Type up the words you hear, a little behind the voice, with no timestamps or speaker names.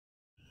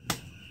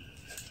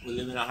We're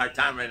living a hard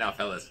time right now,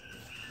 fellas.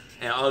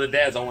 And all the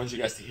dads, I want you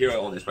guys to hear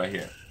all this right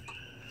here.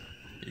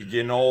 You're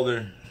getting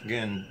older,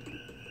 getting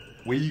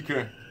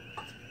weaker.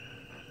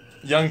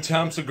 Young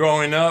chumps are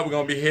growing up. We're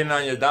gonna be hitting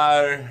on your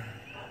daughter.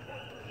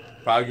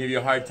 Probably give you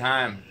a hard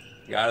time.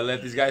 You gotta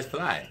let these guys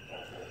fly.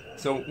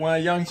 So when a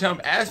young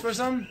chump asks for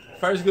something,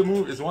 first good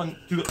move is one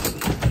to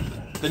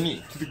the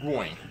knee, to the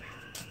groin.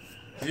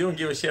 He don't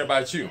give a shit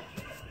about you.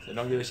 So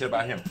don't give a shit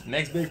about him.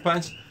 Next big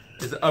punch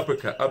is the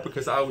uppercut.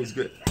 Uppercut's always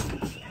good.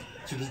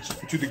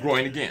 To the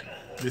groin again.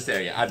 This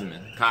area,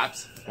 abdomen.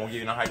 Cops won't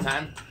give you no hard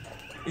time.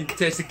 You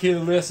teach the kid a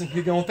lesson,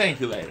 he gonna thank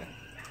you later.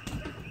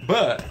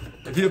 But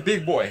if you're a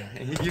big boy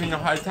and he's giving you a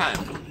hard time,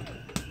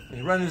 and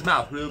he run his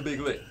mouth real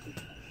big lip,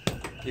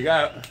 you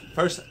gotta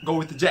first go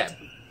with the jab.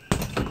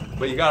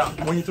 But you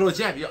gotta, when you throw a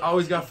jab, you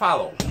always gotta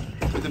follow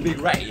with the big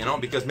right, you know,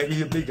 because maybe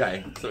he's a big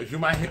guy. So if you're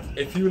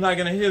not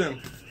gonna hit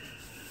him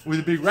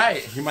with a big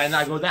right, he might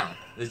not go down.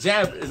 The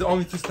jab is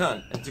only to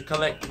stun and to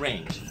collect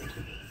range.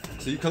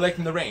 So you collect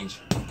in the range.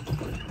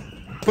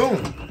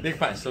 Boom! Big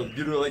punch. So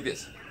you do it like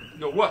this. You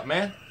go, what,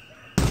 man?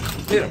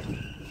 Hit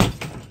him.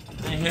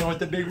 And you hit him with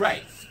the big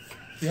right.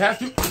 If you have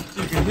to,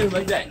 you can hit him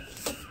like that.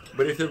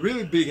 But if they're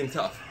really big and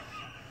tough,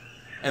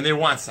 and they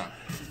want some,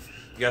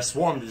 you gotta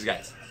swarm these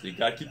guys. So you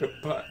gotta keep your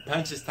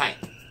punches tight.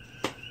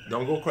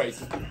 Don't go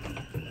crazy.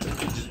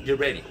 Just get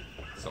ready.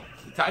 So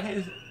the tight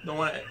hands don't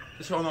want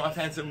to show no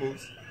offensive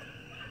moves.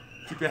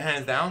 Keep your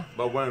hands down,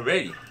 but when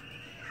ready,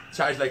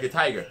 charge like a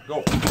tiger.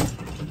 Go.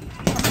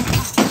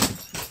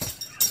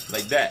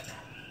 Like that.